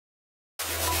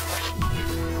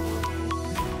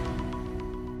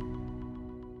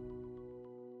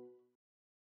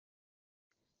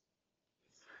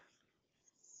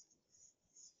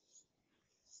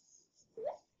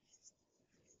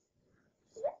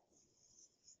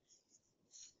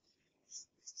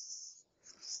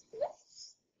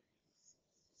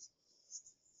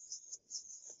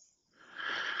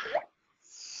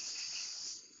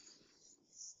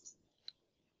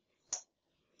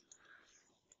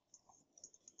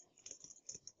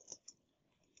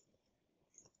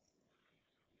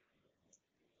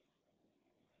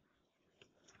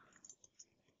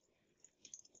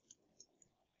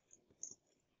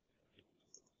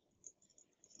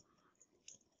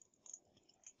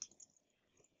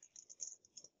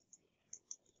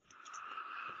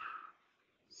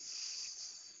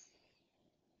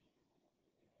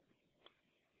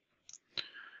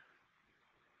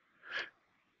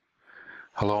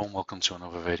Hello and welcome to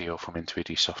another video from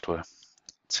In3D Software.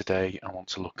 Today I want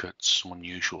to look at some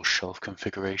unusual shelf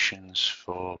configurations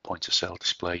for point-of-sale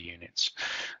display units.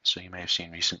 So you may have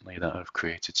seen recently that I've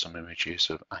created some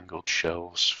images of angled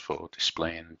shelves for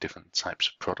displaying different types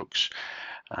of products,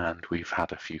 and we've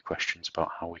had a few questions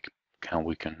about how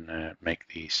we can make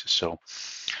these. So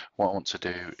what I want to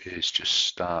do is just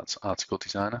start Article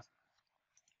Designer,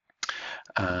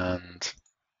 and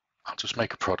I'll just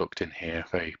make a product in here,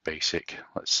 very basic.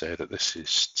 Let's say that this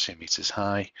is 2 meters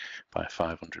high by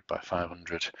 500 by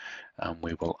 500, and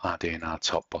we will add in our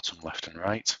top, bottom, left and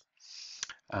right.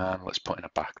 And let's put in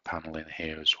a back panel in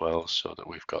here as well so that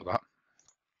we've got that.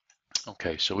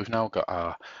 Okay, so we've now got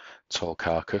our tall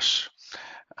carcass,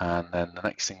 and then the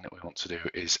next thing that we want to do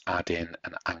is add in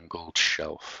an angled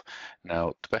shelf.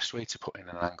 Now, the best way to put in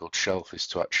an angled shelf is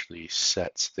to actually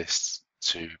set this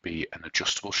to be an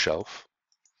adjustable shelf.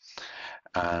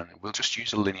 And we'll just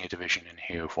use a linear division in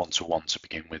here of 1 to 1 to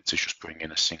begin with to just bring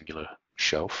in a singular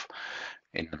shelf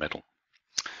in the middle.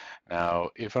 Now,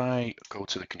 if I go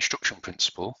to the construction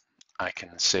principle, I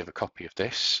can save a copy of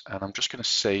this, and I'm just going to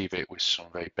save it with some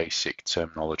very basic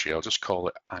terminology. I'll just call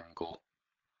it angle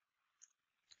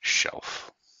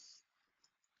shelf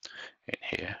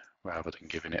in here rather than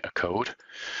giving it a code.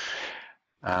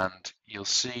 And you'll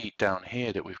see down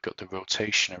here that we've got the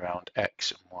rotation around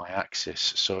X and Y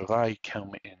axis. So if I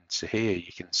come into here,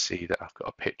 you can see that I've got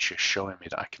a picture showing me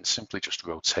that I can simply just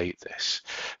rotate this.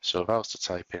 So if I was to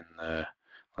type in the,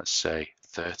 let's say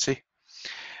 30,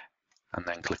 and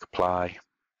then click apply,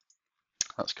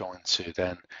 that's going to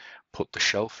then put the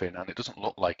shelf in, and it doesn't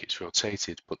look like it's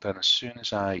rotated, but then as soon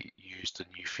as I use the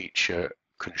new feature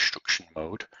construction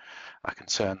mode, I can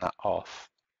turn that off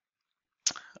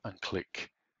and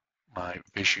click my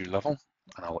visu level,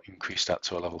 and I'll increase that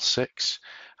to a level 6,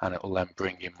 and it will then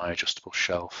bring in my adjustable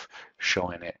shelf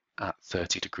showing it at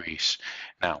 30 degrees.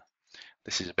 Now,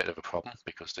 this is a bit of a problem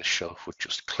because this shelf would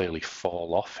just clearly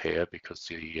fall off here because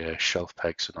the shelf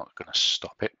pegs are not going to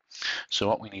stop it. So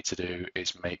what we need to do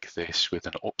is make this with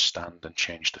an upstand and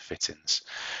change the fittings.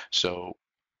 So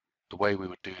the way we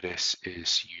would do this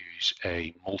is use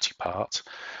a multi-part.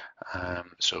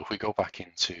 So if we go back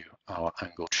into our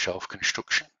angled shelf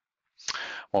construction,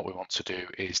 what we want to do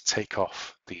is take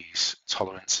off these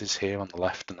tolerances here on the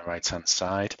left and the right hand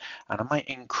side, and I might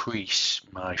increase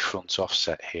my front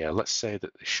offset here. Let's say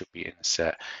that this should be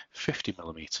inset 50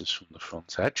 millimeters from the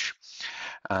front edge.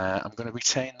 I'm going to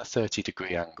retain the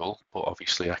 30-degree angle, but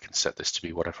obviously I can set this to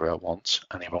be whatever I want,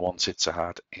 and if I wanted to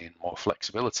add in more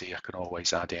flexibility, I can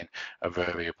always add in a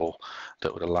variable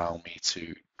that would allow me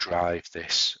to drive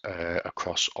this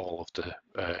across all of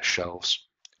the shelves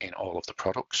in all of the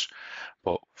products.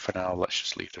 But for now, let's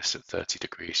just leave this at 30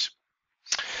 degrees.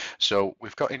 So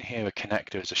we've got in here a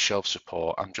connector as a shelf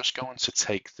support. I'm just going to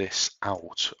take this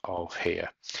out of here,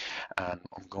 and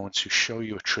I'm going to show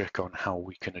you a trick on how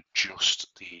we can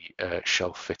adjust the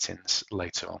shelf fittings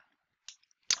later on.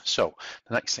 So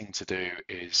the next thing to do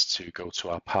is to go to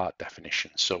our part definition.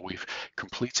 So we've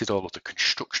completed all of the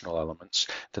constructional elements.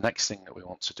 The next thing that we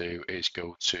want to do is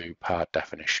go to part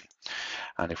definition.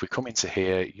 And if we come into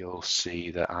here, you'll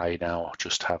see that I now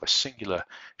just have a singular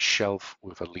shelf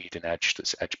with a leading edge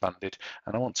that's edge banded,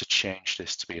 and I want to change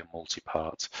this to be a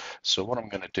multi-part. So what I'm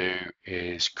going to do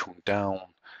is come down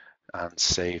and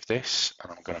save this,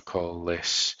 and I'm going to call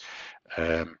this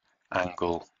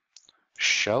angle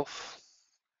shelf.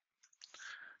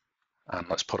 And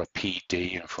let's put a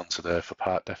PD in front of there for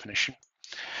part definition.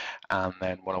 And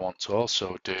then what I want to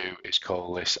also do is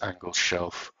call this angle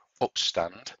shelf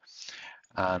upstand,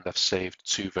 and I've saved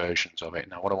 2 versions of it.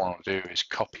 Now what I want to do is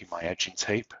copy my edging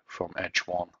tape from edge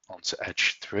 1 onto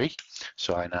edge 3.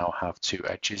 So I now have 2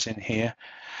 edges in here,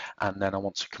 and then I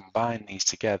want to combine these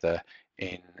together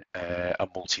in a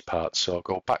multi-part. So I'll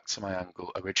go back to my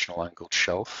original angled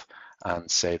shelf and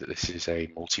say that this is a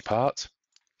multi-part.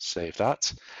 Save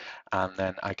that, and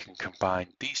then I can combine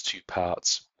these 2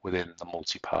 parts within the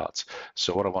multi-part.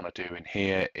 So what I want to do in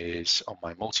here is on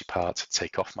my multi-part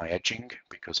take off my edging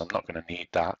because I'm not going to need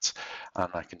that, and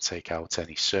I can take out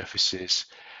any surfaces,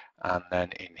 and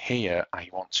then in here I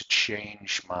want to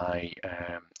change my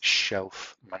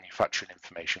shelf manufacturing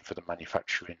information for the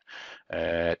manufacturing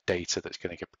data that's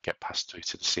going to get passed through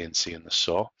to the CNC and the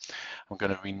saw. I'm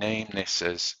going to rename this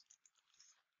as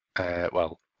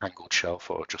angled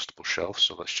shelf or adjustable shelf.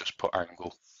 So let's just put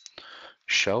angle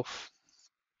shelf.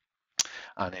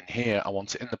 And in here, I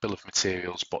want it in the bill of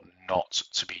materials, but not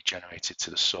to be generated to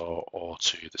the saw or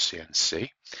to the CNC.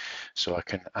 So I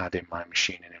can add in my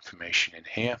machining information in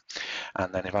here.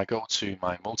 And then if I go to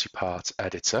my multi-part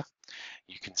editor,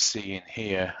 you can see in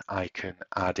here I can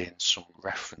add in some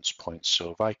reference points.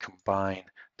 So if I combine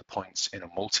the points in a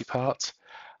multi-part,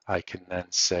 I can then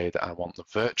say that I want the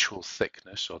virtual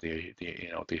thickness, or the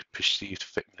perceived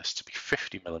thickness, to be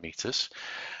 50 millimeters,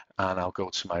 and I'll go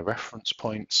to my reference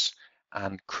points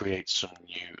and create some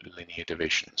new linear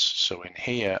divisions. So in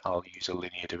here I'll use a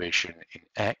linear division in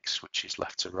X, which is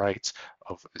left to right,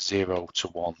 of 0 to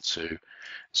 1 to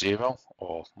 0,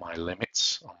 or my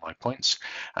limits on my points.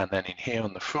 And then in here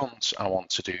on the front I want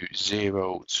to do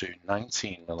 0 to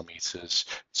 19 millimeters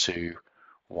to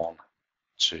 1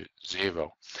 to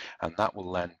 0, and that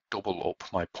will then double up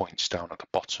my points down at the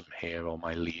bottom here, or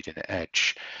my leading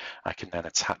edge. I can then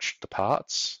attach the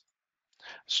parts.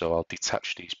 So I'll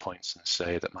detach these points and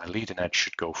say that my leading edge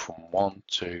should go from 1,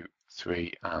 2,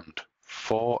 3 and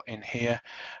 4 in here,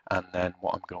 and then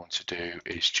what I'm going to do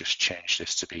is just change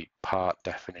this to be part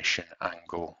definition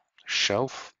angle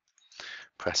shelf,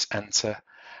 press enter,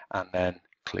 and then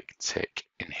click tick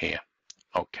in here.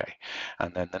 Okay,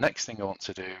 and then the next thing I want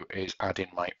to do is add in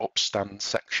my upstand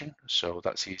section. So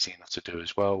that's easy enough to do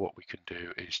as well. What we can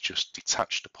do is just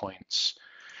detach the points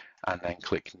and then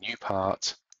click new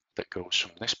part that goes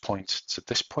from this point to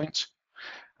this point.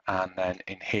 And then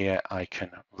in here I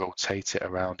can rotate it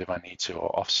around if I need to,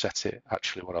 or offset it.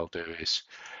 Actually what I'll do is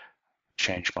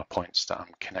change my points that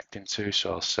I'm connecting to.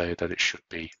 So I'll say that it should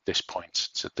be this point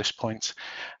to this point.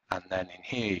 And then in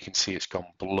here you can see it's gone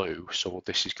blue. So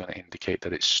this is going to indicate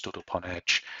that it's stood up on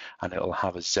edge, and it'll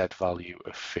have a Z value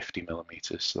of 50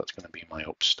 millimeters. So that's going to be my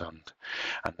upstand.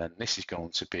 And then this is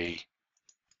going to be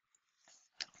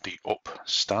the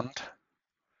upstand.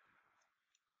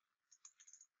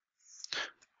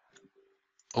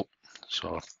 Oh,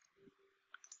 so I've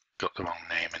got the wrong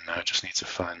name in there. I just need to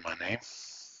find my name.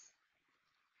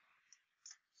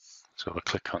 So if I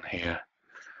click on here,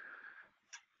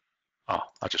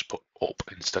 I just put up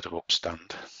instead of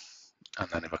upstand. And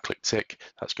then if I click tick,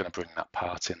 that's going to bring that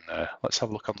part in there. Let's have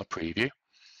a look on the preview.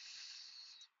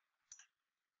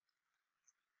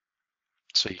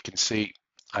 So you can see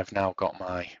I've now got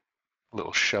my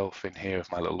little shelf in here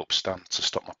of my little upstand to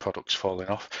stop my products falling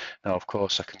off. Now, of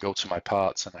course, I can go to my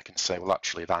parts and I can say, well,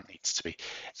 actually, that needs to be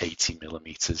 80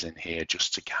 millimeters in here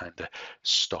just to kind of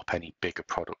stop any bigger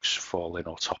products falling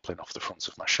or toppling off the front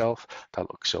of my shelf. That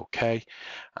looks okay.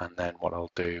 And then what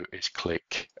I'll do is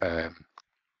click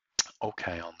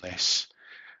OK on this,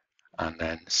 and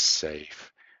then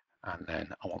save. And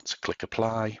then I want to click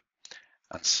apply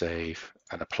and save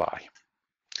and apply.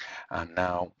 And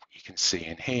now you can see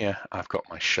in here, I've got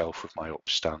my shelf with my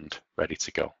upstand ready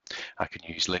to go. I can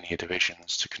use linear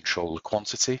divisions to control the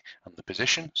quantity and the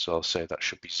position. So I'll say that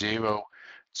should be 0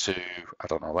 to, I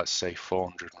don't know, let's say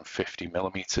 450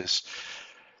 millimeters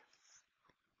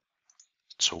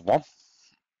to 1.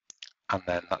 And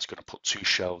then that's going to put 2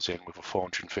 shelves in with a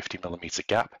 450 millimeter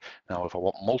gap. Now, if I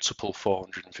want multiple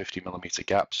 450 millimeter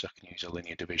gaps, I can use a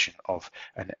linear division of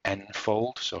an n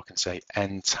fold. So I can say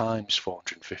n times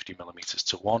 450 millimeters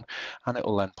to 1, and it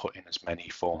will then put in as many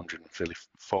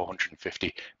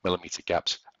 450 millimeter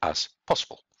gaps as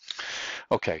possible.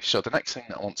 Okay, so the next thing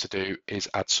that I want to do is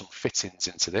add some fittings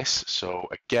into this. So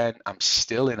again, I'm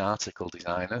still in Article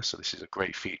Designer, so this is a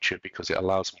great feature because it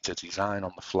allows me to design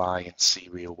on the fly and see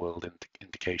real world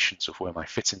indications of where my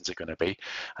fittings are going to be.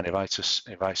 And if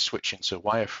I switch into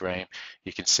wireframe,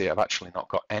 you can see I've actually not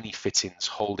got any fittings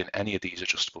holding any of these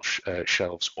adjustable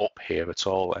shelves up here at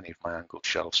all, any of my angled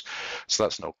shelves. So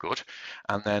that's no good.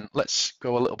 And then let's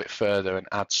go a little bit further and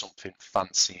add something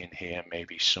fancy in here,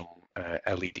 maybe some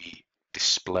LED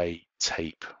display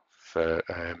tape for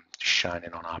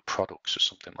shining on our products or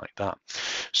something like that.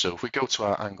 So if we go to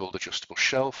our angled adjustable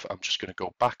shelf, I'm just going to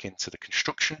go back into the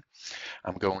construction.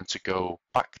 I'm going to go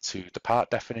back to the part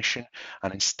definition,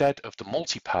 and instead of the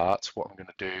multi-part, what I'm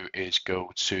going to do is go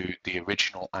to the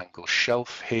original angle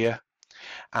shelf here.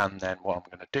 And then what I'm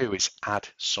going to do is add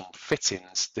some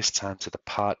fittings, this time to the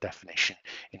part definition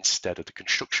instead of the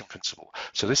construction principle.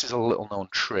 So this is a little known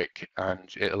trick, and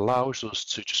it allows us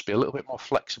to just be a little bit more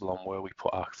flexible on where we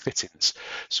put our fittings.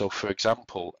 So for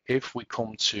example, if we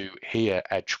come to here,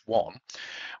 edge 1,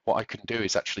 what I can do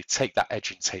is actually take that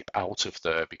edging tape out of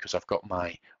there because I've got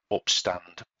my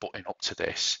upstand button up to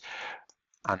this.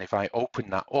 And if I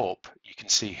open that up, you can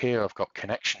see here I've got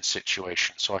connection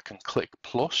situation. So I can click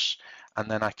plus, and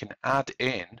then I can add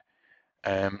in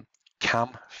cam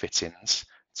fittings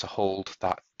to hold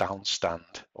that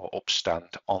downstand or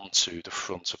upstand onto the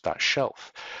front of that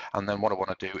shelf. And then what I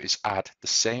want to do is add the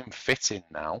same fitting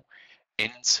now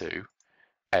into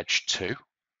edge 2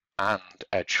 and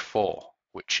edge 4,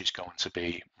 which is going to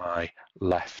be my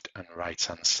left and right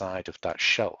hand side of that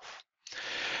shelf.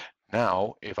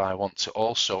 Now, if I want to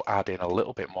also add in a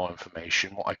little bit more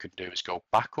information, what I can do is go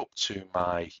back up to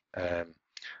my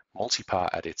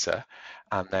multi-part editor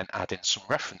and then add in some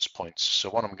reference points. So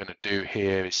what I'm going to do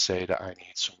here is say that I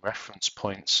need some reference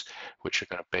points which are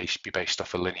going to be based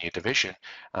off a linear division,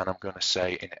 and I'm going to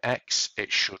say in X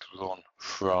it should run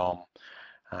from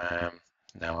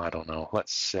now I don't know,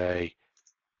 let's say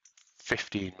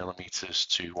 15 millimeters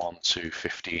to 1 to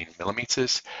 15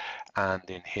 millimeters, and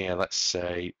in here let's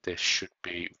say this should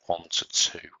be 1 to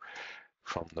 2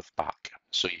 from the back.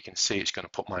 So you can see it's going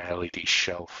to put my LED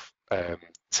shelf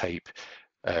tape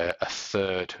a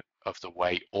third of the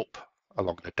way up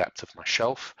along the depth of my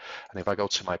shelf. And if I go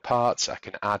to my parts, I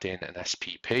can add in an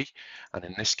SPP, and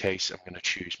in this case I'm going to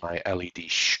choose my LED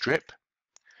strip,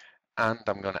 and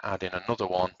I'm going to add in another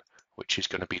one which is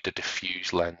going to be the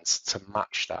diffuse lens to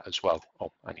match that as well.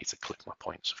 Oh, I need to click my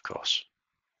points, of course.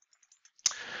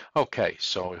 Okay,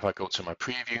 so if I go to my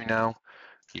preview now,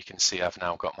 you can see I've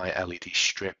now got my LED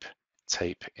strip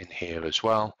tape in here as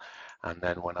well. And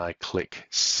then when I click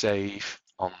save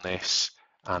on this,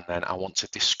 and then I want to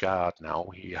discard now,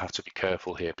 you have to be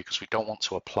careful here because we don't want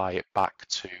to apply it back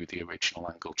to the original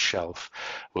angled shelf.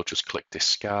 We'll just click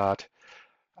discard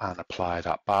and apply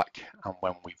that back, and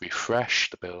when we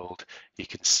refresh the build, you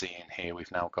can see in here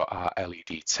we've now got our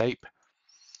LED tape.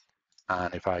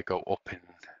 And if I go up and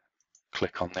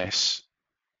click on this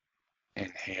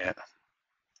in here,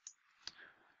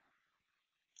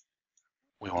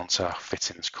 we want our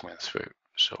fittings coming through.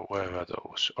 So where are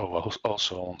those? Oh,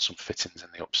 also I want some fittings in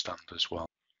the upstand as well.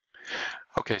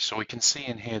 Okay, so we can see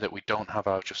in here that we don't have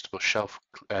our adjustable shelf,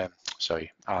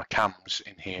 our cams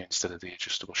in here instead of the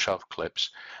adjustable shelf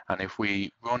clips. And if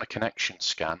we run a connection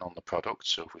scan on the product,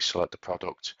 so if we select the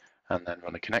product and then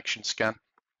run a connection scan,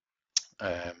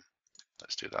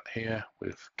 let's do that here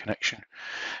with connection.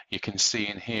 You can see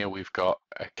in here we've got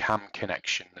a cam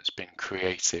connection that's been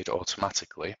created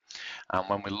automatically, and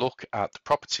when we look at the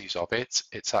properties of it,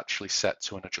 it's actually set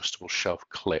to an adjustable shelf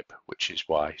clip, which is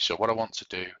why. So what I want to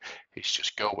do is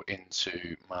just go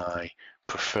into my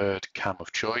preferred cam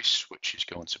of choice, which is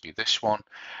going to be this one,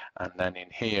 and then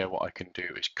in here what I can do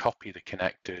is copy the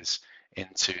connectors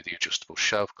into the adjustable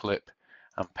shelf clip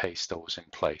and paste those in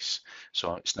place.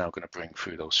 So it's now going to bring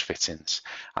through those fittings.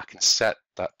 I can set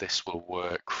that this will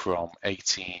work from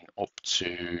 18 up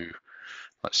to,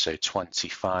 let's say,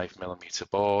 25 millimeter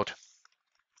board.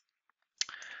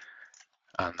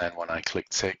 And then when I click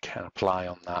tick and apply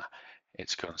on that,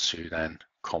 it's going to then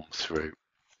come through.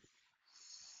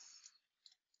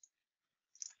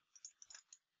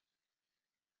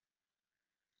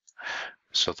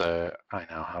 So there, I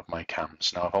now have my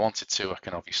cams. Now, if I wanted to, I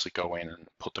can obviously go in and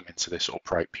put them into this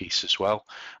upright piece as well.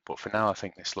 But for now, I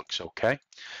think this looks okay.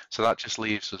 So that just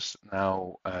leaves us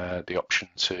now the option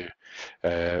to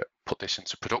put this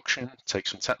into production, take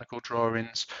some technical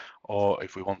drawings, or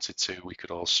if we wanted to, we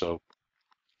could also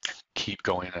keep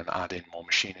going and add in more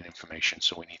machining information.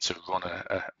 So we need to run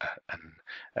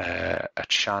a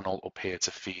channel up here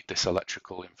to feed this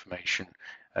electrical information,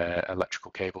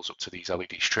 electrical cables up to these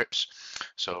LED strips.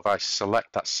 So if I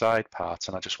select that side part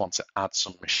and I just want to add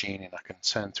some machining, I can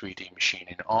turn 3D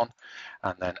machining on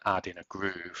and then add in a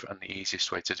groove. And the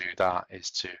easiest way to do that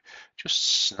is to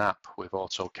just snap with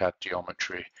AutoCAD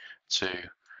geometry to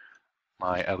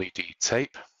my LED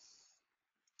tape.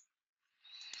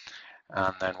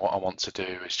 And then what I want to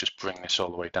do is just bring this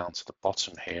all the way down to the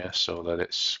bottom here so that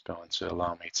it's going to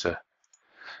allow me to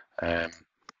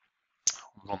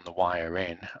run the wire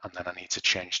in, and then I need to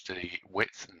change the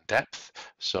width and depth.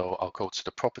 So I'll go to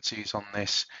the properties on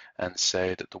this and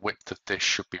say that the width of this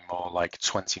should be more like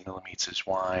 20 millimeters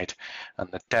wide,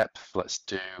 and the depth let's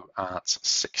do at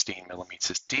 16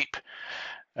 millimeters deep.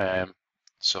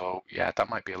 So yeah, that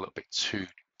might be a little bit too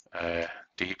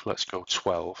deep. Let's go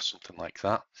 12, something like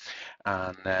that.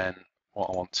 And then what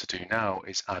I want to do now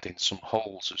is add in some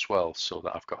holes as well so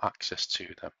that I've got access to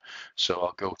them. So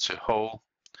I'll go to hole,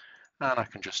 and I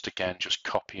can just again just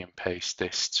copy and paste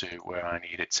this to where I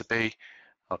need it to be.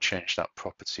 I'll change that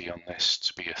property on this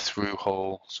to be a through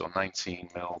hole, so 19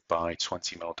 mil by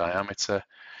 20 mil diameter,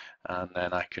 and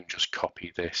then I can just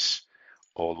copy this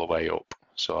all the way up.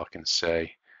 So I can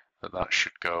say that that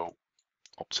should go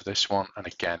up to this one, and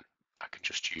again I can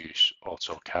just use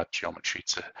AutoCAD geometry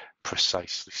to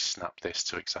precisely snap this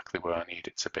to exactly where I need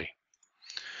it to be.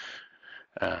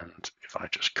 And if I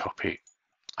just copy,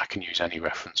 I can use any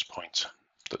reference point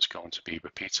that's going to be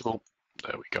repeatable.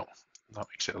 There we go. That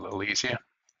makes it a little easier.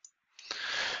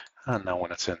 And now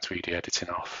when I turn 3D editing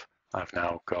off, I've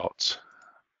now got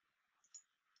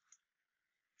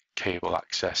cable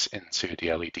access into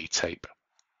the LED tape.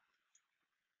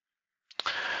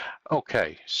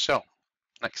 Okay, so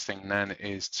next thing then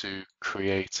is to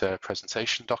create a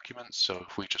presentation document. So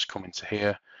if we just come into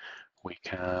here, we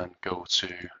can go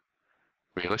to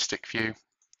realistic view,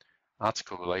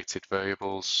 article related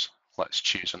variables. Let's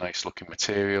choose a nice looking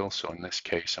material. So in this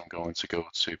case, I'm going to go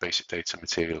to basic data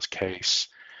materials case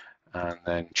and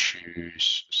then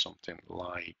choose something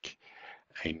like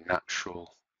a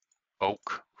natural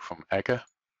oak from Egger,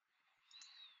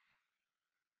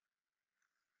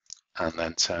 and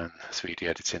then turn 3D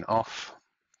editing off.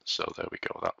 So there we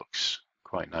go, that looks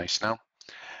quite nice now.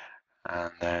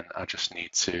 And then I just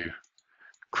need to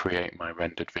create my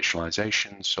rendered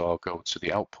visualization. So I'll go to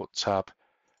the output tab,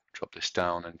 drop this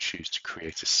down and choose to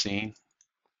create a scene.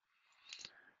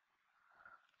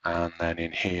 And then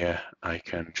in here, I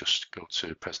can just go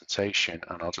to presentation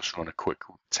and I'll just run a quick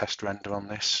test render on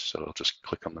this. So I'll just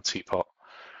click on the teapot.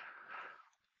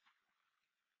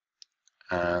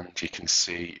 And you can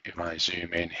see if I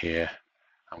zoom in here,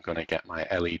 I'm going to get my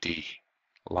LED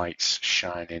lights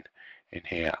shining in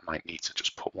here. I might need to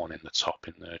just put one in the top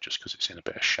in there just because it's in a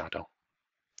bit of shadow.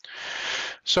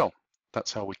 So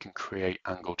that's how we can create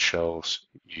angled shelves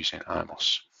using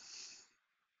IMOS.